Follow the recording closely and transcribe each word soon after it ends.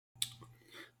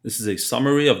This is a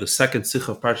summary of the second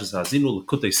Sikha of Parshas Ha'azinu,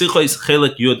 Likutei Sichos,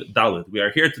 Chelik Yud Daled. We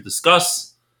are here to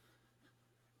discuss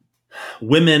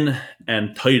women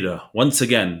and Torah. Once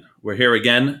again, we're here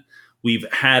again.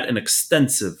 We've had an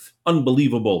extensive,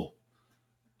 unbelievable,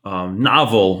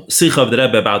 novel Sikha of the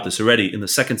Rebbe about this already in the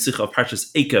second Sikha of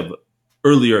Parshas Ekev,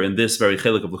 earlier in this very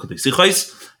Chelik of Likutei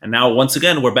Sichos. And now, once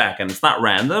again, we're back. And it's not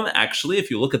random. Actually,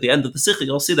 if you look at the end of the Sikha,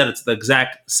 you'll see that it's the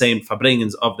exact same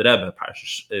Farbrengens of the Rebbe,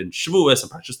 Parshas in Shavuos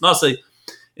and Parshas Nasei,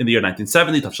 in the year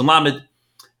 1970, Tafshan Lamed.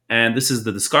 And this is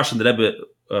the discussion that Rebbe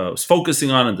was focusing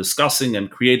on and discussing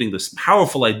and creating this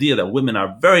powerful idea that women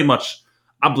are very much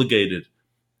obligated.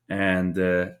 And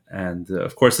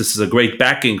of course, this is a great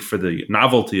backing for the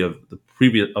novelty of the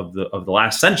previous of the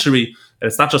last century. And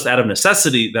it's not just out of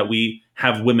necessity that we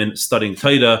have women studying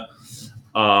Torah,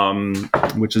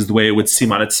 which is the way it would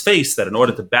seem on its face, that in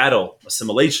order to battle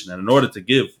assimilation and in order to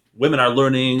give, women are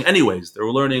learning anyways. They're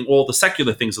learning all the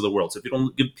secular things of the world. So if you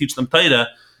don't teach them Torah,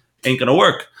 ain't going to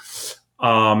work.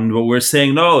 But we're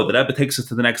saying no, that Rebbe takes it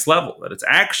to the next level, that it's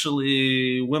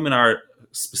actually women are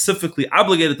specifically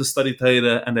obligated to study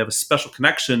Torah and they have a special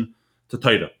connection to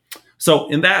Torah. So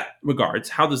in that regards,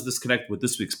 how does this connect with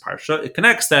this week's Parsha? It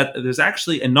connects that there's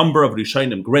actually a number of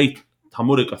Rishonim, great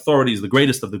Talmudic authorities, the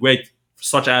greatest of the great,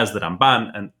 such as the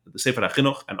Ramban and the Sefer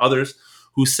HaChinuch and others,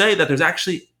 who say that it's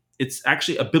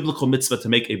actually a biblical mitzvah to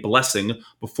make a blessing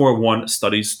before one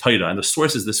studies Torah. And the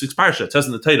source is this week's Parsha. It says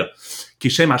in the Torah,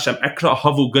 Kishem Hashem ekra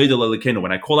havu geidel elikenu.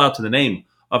 When I call out to the name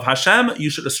of Hashem, you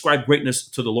should ascribe greatness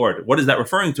to the Lord. What is that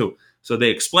referring to? So they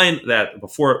explain that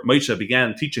before Moshe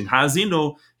began teaching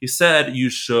Ha'azinu, he said you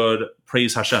should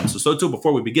praise Hashem. So too,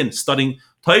 before we begin studying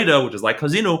Torah, which is like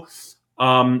Ha'azinu,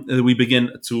 we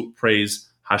begin to praise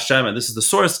Hashem. And this is the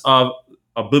source of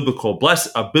a biblical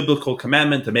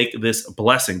commandment to make this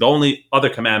blessing. The only other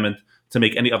commandment to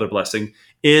make any other blessing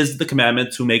is the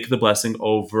commandment to make the blessing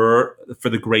over for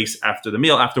the grace after the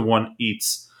meal, after one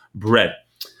eats bread.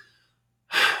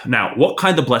 Now, what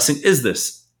kind of blessing is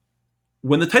this?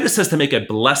 When the Torah says to make a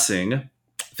blessing,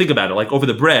 think about it, like over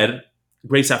the bread,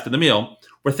 grace after the meal,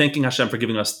 we're thanking Hashem for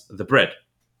giving us the bread.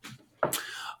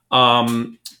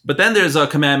 But then there's a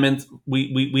commandment,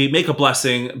 we make a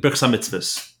blessing, Birchas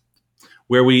HaMitzvahs,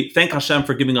 where we thank Hashem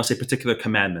for giving us a particular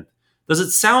commandment. Does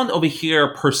it sound over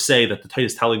here per se that the Torah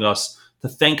is telling us to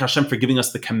thank Hashem for giving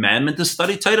us the commandment to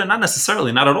study Torah? Not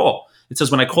necessarily, not at all. It says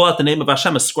when I call out the name of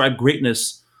Hashem, ascribe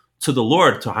greatness to the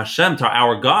Lord, to Hashem, to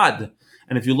our God.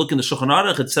 And if you look in the Shulchan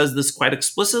Aruch, it says this quite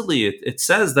explicitly. It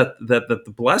says that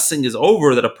the blessing is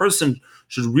over, that a person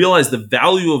should realize the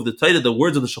value of the Torah. The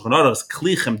words of the Shulchan Aruch,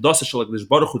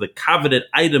 the coveted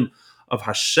item of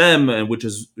Hashem, and which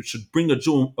should bring a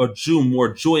Jew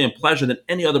more joy and pleasure than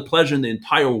any other pleasure in the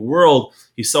entire world.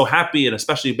 He's so happy, and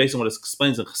especially based on what it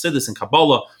explains in Chassidus and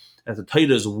Kabbalah, that the Torah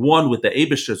is one with the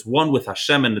Eibishter, it's one with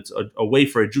Hashem, and it's a way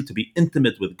for a Jew to be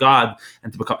intimate with God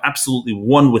and to become absolutely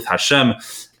one with Hashem.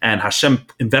 And Hashem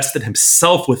invested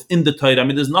himself within the Torah. I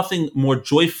mean, there's nothing more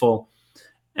joyful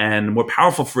and more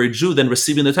powerful for a Jew than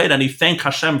receiving the Torah, and he thanked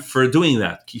Hashem for doing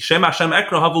that. Kishem Hashem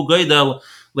ekra havu geidel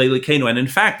le'elikenu. And in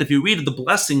fact, if you read the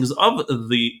blessings of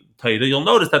the Torah, you'll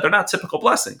notice that they're not typical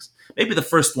blessings. Maybe the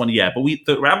first one, yeah, but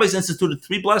the rabbis instituted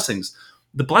 3 blessings.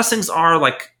 The blessings are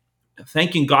like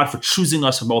thanking God for choosing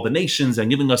us from all the nations and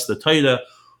giving us the Torah.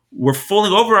 We're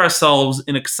falling over ourselves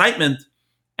in excitement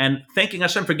and thanking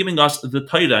Hashem for giving us the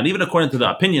Torah. And even according to the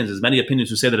opinions, there's many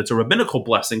opinions who say that it's a rabbinical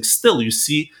blessing. Still, you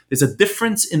see, there's a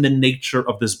difference in the nature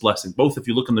of this blessing, both if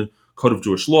you look in the Code of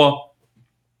Jewish Law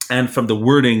and from the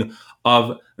wording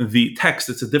of the text.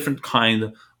 It's a different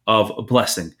kind of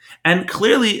blessing. And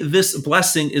clearly, this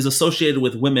blessing is associated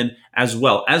with women as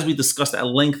well, as we discussed at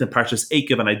length in Parshas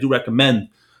Ekev, and I do recommend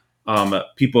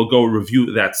people go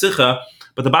review that Sikha.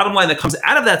 But the bottom line that comes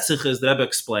out of that Sikha, as the Rebbe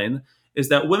explained, is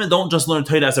that women don't just learn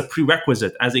Torah as a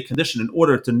prerequisite, as a condition in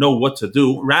order to know what to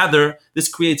do. Rather, this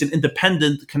creates an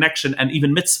independent connection and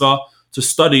even mitzvah to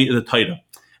study the Torah.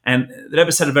 And the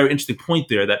Rebbe said a very interesting point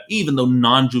there, that even though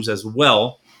non-Jews as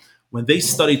well, when they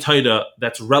study Torah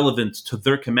that's relevant to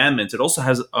their commandments, it also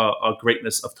has a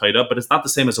greatness of Torah, but it's not the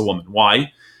same as a woman.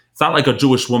 Why? It's not like a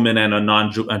Jewish woman and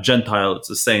a Gentile. It's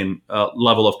the same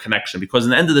level of connection. Because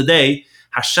in the end of the day,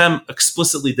 Hashem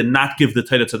explicitly did not give the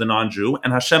Torah to the non-Jew,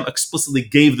 and Hashem explicitly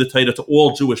gave the Torah to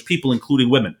all Jewish people, including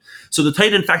women. So the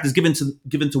Torah, in fact, is given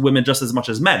to women just as much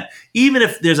as men. Even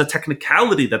if there's a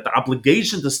technicality that the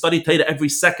obligation to study Torah every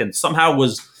second somehow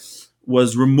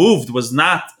was removed, was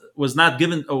not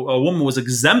given, a woman was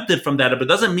exempted from that, but it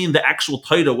doesn't mean the actual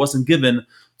Torah wasn't given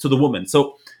to the woman.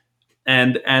 So,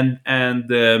 and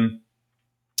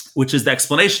which is the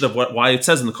explanation of why it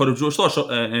says in the Code of Jewish Law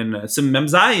in Sim Mem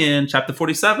Zayin, chapter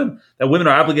 47, that women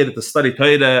are obligated to study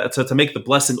Torah, to make the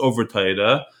blessing over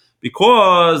Torah,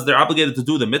 because they're obligated to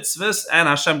do the mitzvahs, and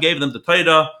Hashem gave them the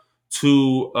Torah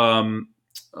to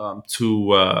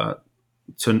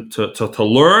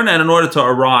learn, and in order to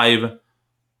arrive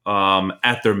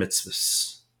at their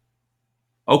mitzvahs.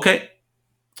 Okay.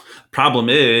 Problem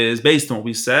is, based on what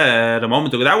we said a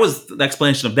moment ago, that was the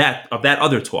explanation of that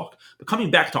other talk. But coming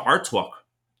back to our talk,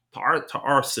 to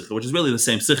our sikha, which is really the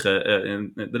same sikha,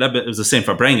 it was the same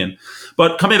Farbrengen.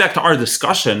 But coming back to our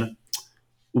discussion,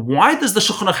 why does the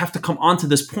Shulchan Aruch have to come on to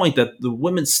this point that the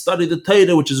women study the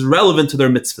Torah, which is relevant to their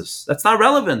mitzvahs? That's not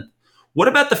relevant. What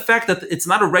about the fact that it's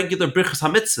not a regular birchas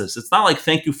hamitzvahs? It's not like,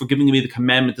 thank you for giving me the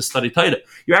commandment to study Torah.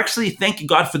 You're actually thanking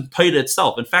God for the Torah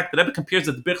itself. In fact, the Rebbe compares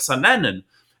it to birchas hanenin.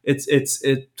 It's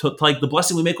to like the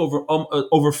blessing we make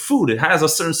over food. It has a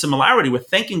certain similarity. We're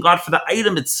thanking God for the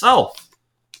item itself,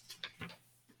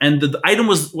 and the item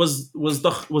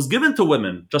was given to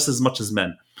women just as much as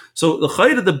men. So the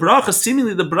chayda, the bracha,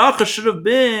 seemingly the bracha should have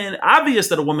been obvious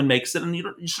that a woman makes it, and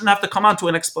you shouldn't have to come on to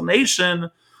an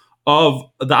explanation of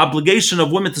the obligation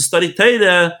of women to study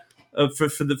Torah for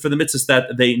the mitzvahs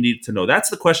that they need to know.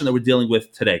 That's the question that we're dealing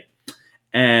with today.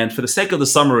 And for the sake of the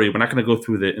summary, we're not going to go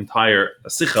through the entire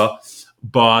sikha,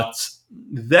 but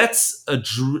let's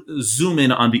zoom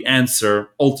in on the answer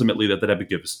ultimately that the Rebbe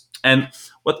gives. And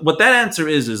what that answer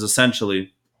is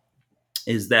essentially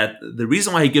is that the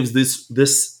reason why he gives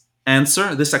this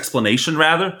answer, this explanation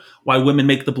rather, why women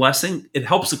make the blessing, it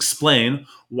helps explain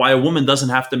why a woman doesn't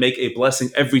have to make a blessing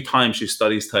every time she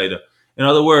studies Torah. In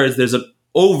other words, there's an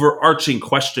overarching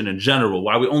question in general,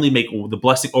 why we only make the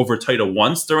blessing over Torah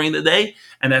once during the day,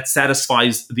 and that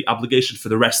satisfies the obligation for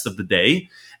the rest of the day.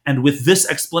 And with this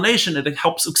explanation, it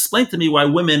helps explain to me why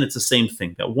women, it's the same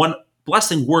thing, that one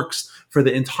blessing works for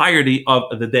the entirety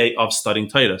of the day of studying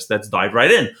Torah. So let's dive right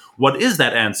in. What is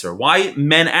that answer? Why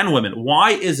men and women?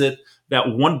 Why is it that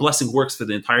one blessing works for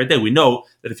the entire day? We know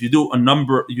that if you do a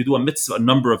mitzvah a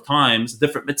number of times,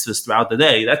 different mitzvahs throughout the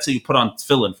day, that's how you put on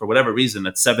tefillin for whatever reason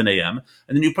at 7 a.m.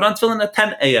 And then you put on tefillin at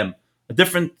 10 a.m. A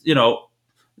different,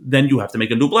 then you have to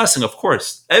make a new blessing, of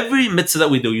course. Every mitzvah that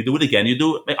we do, you do it again, you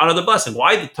do another blessing.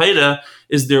 Why the Torah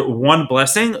is there one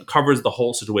blessing covers the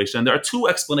whole situation? And there are two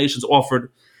explanations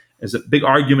offered. There's a big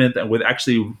argument and with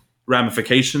actually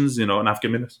ramifications, in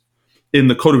Afghanistan, in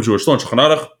the Code of Jewish Law, Shulchan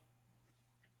Aruch,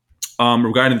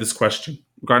 regarding this question.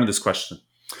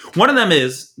 One of them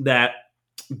is that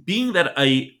being that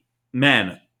a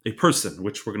man, a person,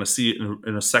 which we're going to see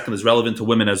in a second is relevant to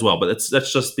women as well, but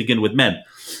let's just begin with men.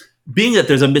 Being that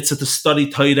there's a mitzvah to study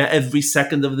Torah every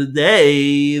second of the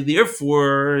day,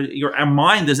 therefore your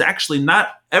mind is actually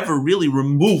not ever really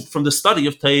removed from the study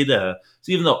of Torah.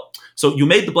 So you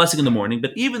made the blessing in the morning,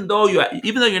 but even though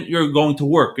you're going to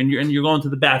work and you're going to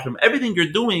the bathroom, everything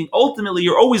you're doing, ultimately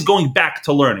you're always going back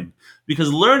to learning,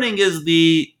 because learning is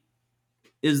the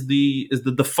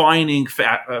defining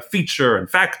feature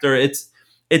and factor. It's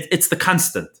the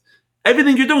constant.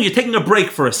 Everything you're doing, you're taking a break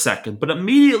for a second, but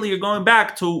immediately you're going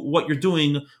back to what you're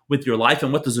doing with your life.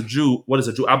 And what is a Jew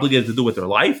obligated to do with their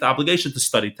life? The obligation to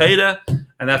study Torah,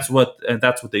 and that's what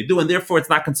they do. And therefore, it's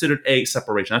not considered a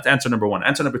separation. That's answer number one.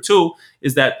 Answer number two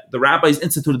is that the rabbis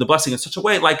instituted the blessing in such a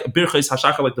way, like birchos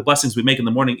hashachar, like the blessings we make in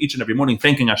the morning, each and every morning,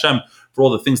 thanking Hashem for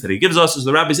all the things that He gives us. Is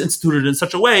the rabbis instituted in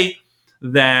such a way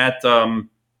that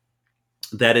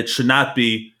that it should not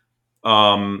be.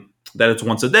 That it's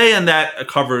once a day, and that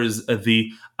covers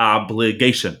the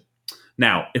obligation.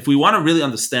 Now, if we want to really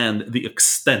understand the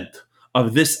extent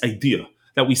of this idea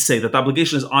that we say that the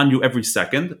obligation is on you every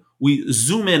second, we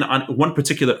zoom in on one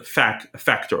particular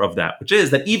factor of that, which is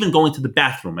that even going to the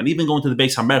bathroom and even going to the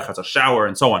Beis HaMerchatz, a shower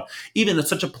and so on, even in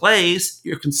such a place,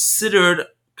 you're considered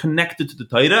connected to the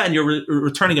Torah, and you're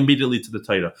returning immediately to the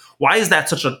Torah. Why is that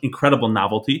such an incredible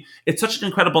novelty? It's such an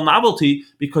incredible novelty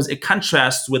because it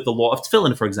contrasts with the law of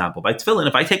tefillin, for example. By tefillin,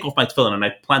 if I take off my tefillin and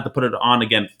I plan to put it on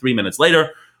again 3 minutes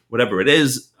later, whatever it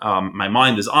is, my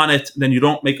mind is on it, then you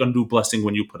don't make a new blessing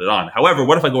when you put it on. However,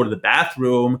 what if I go to the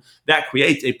bathroom? That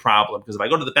creates a problem, because if I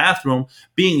go to the bathroom,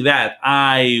 being that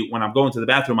when I'm going to the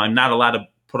bathroom, I'm not allowed to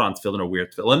put on tefillin or wear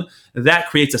tefillin, that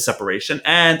creates a separation,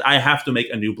 and I have to make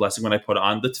a new blessing when I put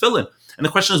on the tefillin. And the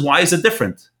question is, why is it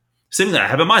different? Seemingly, I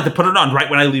have in mind to put it on right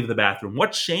when I leave the bathroom.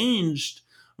 What changed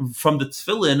from the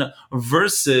tefillin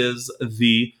versus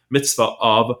the mitzvah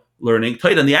of learning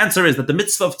Torah? And the answer is that the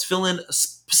mitzvah of tefillin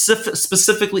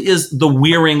specifically is the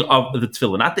wearing of the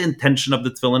tefillin, not the intention of the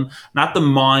tefillin, not the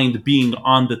mind being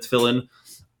on the tefillin.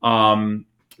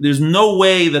 there's no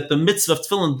way that the mitzvah of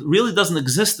tefillin really doesn't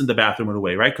exist in the bathroom in a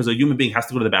way, right? Because a human being has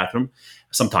to go to the bathroom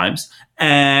sometimes,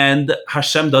 and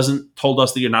Hashem doesn't told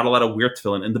us that you're not allowed to wear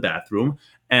tefillin in the bathroom,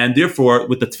 and therefore,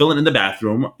 with the tefillin in the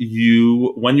bathroom,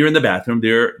 when you're in the bathroom,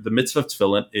 the mitzvah of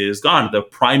tefillin is gone. The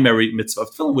primary mitzvah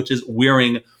of tefillin, which is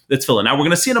wearing the tefillin. Now, we're going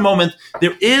to see in a moment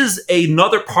there is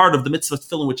another part of the mitzvah of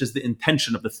tefillin, which is the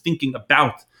intention of the thinking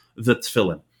about the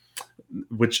tefillin.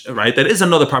 Which, right, that is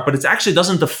another part, but it actually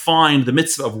doesn't define the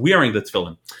mitzvah of wearing the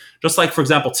tefillin. Just like, for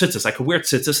example, tzitzis. I could wear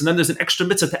tzitzis, and then there's an extra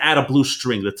mitzvah to add a blue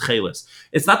string, the tcheles.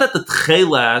 It's not that the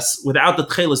tcheles, without the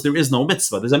tcheles, there is no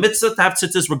mitzvah. There's a mitzvah to have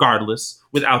tzitzis regardless,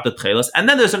 without the tcheles. And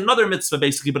then there's another mitzvah,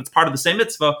 basically, but it's part of the same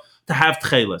mitzvah, to have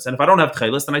tcheles. And if I don't have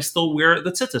tcheles, then I still wear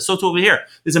the tzitzis. So too over here.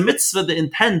 There's a mitzvah, the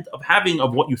intent of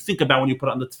what you think about when you put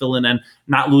on the tefillin and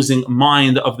not losing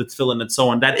mind of the tefillin and so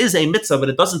on. That is a mitzvah, but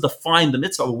it doesn't define the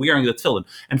mitzvah of wearing the tefillin.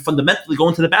 And fundamentally,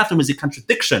 going to the bathroom is a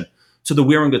contradiction to the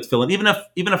wearing of tefillin.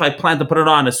 Even if I plan to put it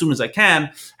on as soon as I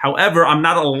can, however, I'm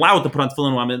not allowed to put on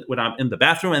tefillin when I'm in the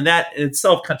bathroom, and that in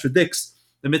itself contradicts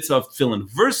the mitzvah of tefillin.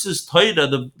 Versus Torah,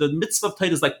 the mitzvah of Torah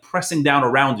is like pressing down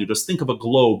around you. Just think of a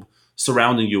globe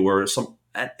surrounding you, or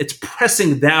it's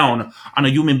pressing down on a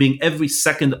human being every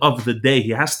second of the day. He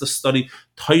has to study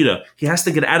Torah. He has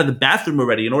to get out of the bathroom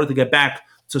already in order to get back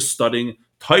to studying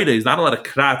Torah. He's not allowed to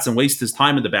kratz and waste his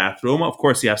time in the bathroom. Of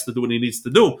course, he has to do what he needs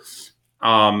to do.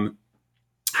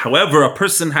 However, a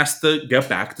person has to get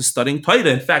back to studying Torah.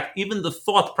 In fact, even the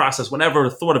thought process, whenever a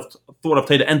thought of Torah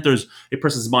enters a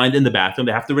person's mind in the bathroom,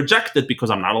 they have to reject it because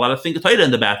I'm not allowed to think of Torah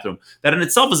in the bathroom. That in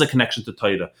itself is a connection to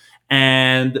Torah.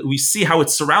 And we see how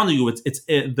it's surrounding you.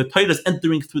 The Torah is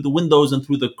entering through the windows and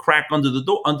through the crack under the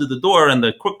door and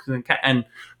the crooks and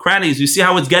crannies. You see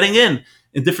how it's getting in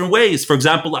different ways. For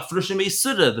example,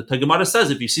 the Gemara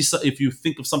says if you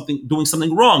think of doing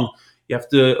something wrong, you have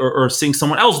to, or seeing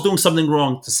someone else doing something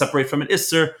wrong, to separate from an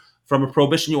isser, from a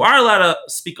prohibition. You are allowed to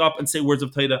speak up and say words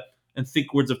of Torah and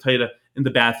think words of Torah in the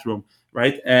bathroom,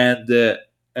 right? And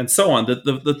so on.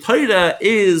 The Torah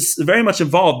is very much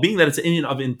involved, being that it's an Indian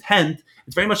of intent.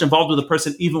 It's very much involved with the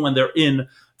person even when they're in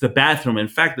the bathroom. In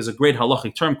fact, there's a great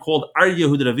halachic term called Arya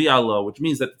Hudravi Allah, which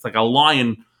means that it's like a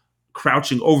lion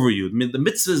crouching over you. I mean, the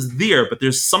mitzvah is there, but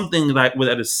there's something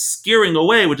that is scaring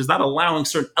away, which is not allowing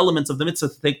certain elements of the mitzvah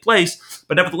to take place.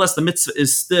 But nevertheless, the mitzvah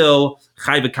is still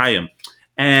chai v'kayim.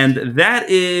 And that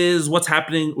is what's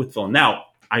happening with tefillin. Now,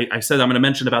 I said I'm going to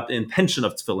mention about the intention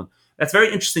of tefillin. That's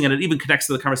very interesting, and it even connects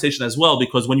to the conversation as well,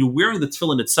 because when you're wearing the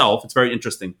tefillin itself, it's very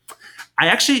interesting. I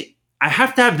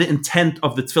have to have the intent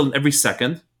of the tefillin every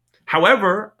second.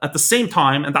 However, at the same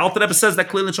time, and the Alter Rebbe says that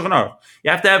clearly in Shulchan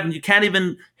Aruch, you can't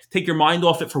even take your mind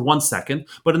off it for 1 second.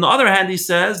 But on the other hand, he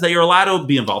says that you're allowed to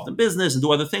be involved in business and do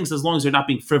other things as long as you're not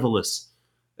being frivolous.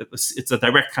 It's a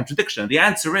direct contradiction. The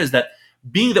answer is that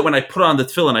being that when I put on the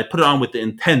tefillin, I put it on with the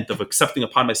intent of accepting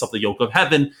upon myself the yoke of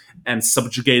heaven and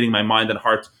subjugating my mind and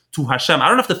heart to Hashem. I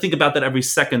don't have to think about that every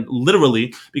second,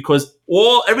 literally, because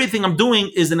everything I'm doing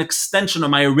is an extension of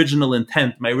my original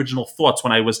intent, my original thoughts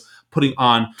when I was putting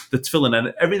on the tefillin,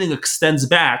 and everything extends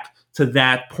back to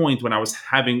that point when I was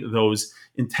having those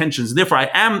intentions. And therefore, I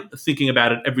am thinking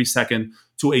about it every second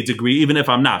to a degree, even if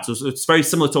I'm not. So it's very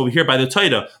similar to over here by the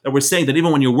Torah, that we're saying that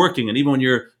even when you're working and even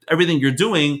when everything you're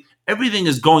doing, everything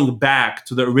is going back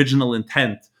to the original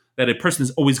intent, that a person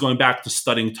is always going back to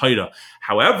studying Torah.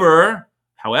 However,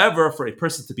 for a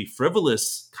person to be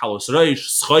frivolous, kalos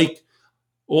reish, schoik,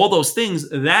 all those things,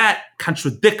 that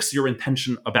contradicts your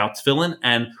intention about tefillin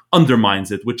and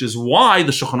undermines it, which is why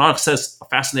the Shulchan Aruch says a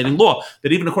fascinating law,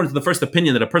 that even according to the first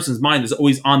opinion, that a person's mind is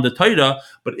always on the Torah,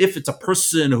 but if it's a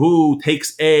person who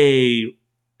takes a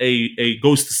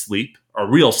goes to sleep, a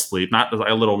real sleep, not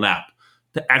a little nap,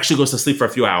 that actually goes to sleep for a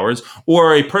few hours,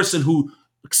 or a person who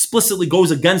explicitly goes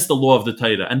against the law of the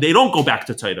Torah, and they don't go back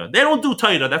to Torah. They don't do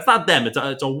Torah. That's not them.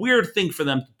 It's a weird thing for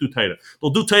them to do Torah.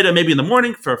 They'll do Torah maybe in the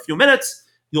morning for a few minutes.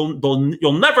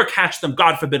 You'll never catch them,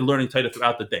 God forbid, learning Torah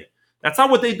throughout the day. That's not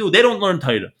what they do. They don't learn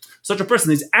Torah. Such a person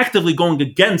is actively going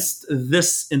against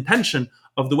this intention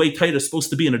of the way Torah is supposed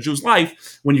to be in a Jew's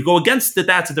life. When you go against it,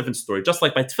 that's a different story. Just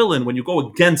like by tefillin, when you go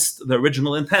against the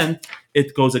original intent,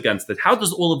 it goes against it. How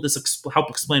does all of this help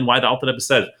explain why the Alter Rebbe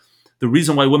said the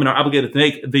reason why women are obligated to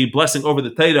make the blessing over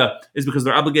the Torah is because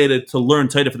they're obligated to learn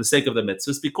Torah for the sake of the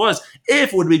mitzvahs? Because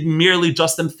if it would be merely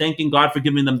just them thanking God for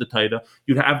giving them the Torah,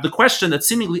 you'd have the question that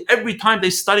seemingly every time they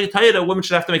study Torah, women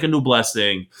should have to make a new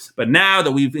blessing. But now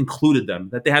that we've included them,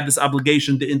 that they have this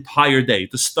obligation the entire day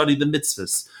to study the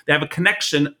mitzvahs, they have a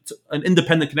connection, an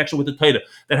independent connection with the Torah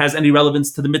that has any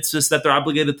relevance to the mitzvahs that they're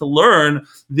obligated to learn.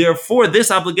 Therefore, this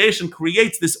obligation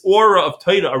creates this aura of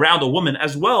Torah around a woman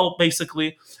as well,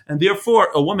 basically, and therefore,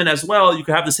 a woman as well, you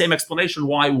could have the same explanation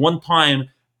why one time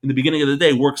in the beginning of the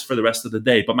day works for the rest of the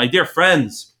day. But my dear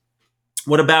friends,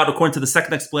 what about, according to the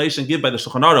second explanation given by the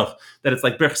Shulchan Aruch, that it's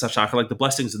like Birchas HaShachar, like the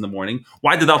blessings in the morning?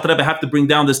 Why did Alter Rebbe have to bring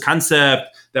down this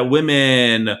concept that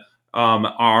women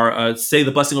are say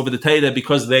the blessing over the Torah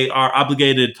because they are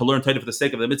obligated to learn Torah for the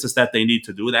sake of the mitzvahs that they need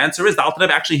to do? The answer is the Alter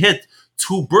Rebbe actually hit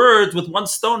two birds with one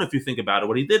stone, if you think about it.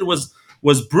 What he did was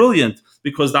brilliant,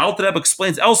 because the Alter Rebbe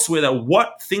explains elsewhere that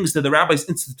what things did the rabbis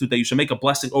institute that you should make a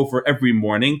blessing over every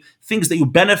morning, things that you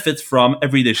benefit from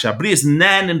every day. Shabris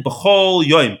nan and b'chol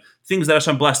yoim, things that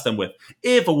Hashem blessed them with.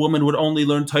 If a woman would only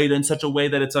learn Torah in such a way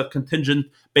that it's a contingent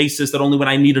basis, that only when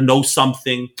I need to know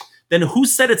something, then who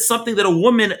said it's something that a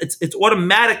woman, it's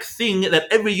automatic thing that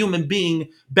every human being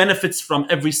benefits from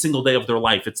every single day of their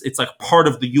life? It's like part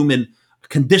of the human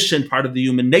condition, part of the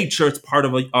human nature, it's part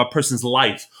of a person's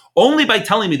life. Only by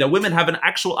telling me that women have an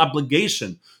actual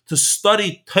obligation to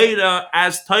study Torah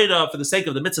as Torah for the sake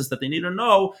of the mitzvahs that they need to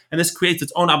know, and this creates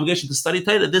its own obligation to study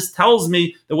Torah, this tells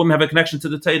me that women have a connection to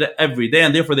the Torah every day,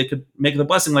 and therefore they could make the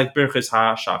blessing like Birchas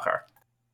HaShachar.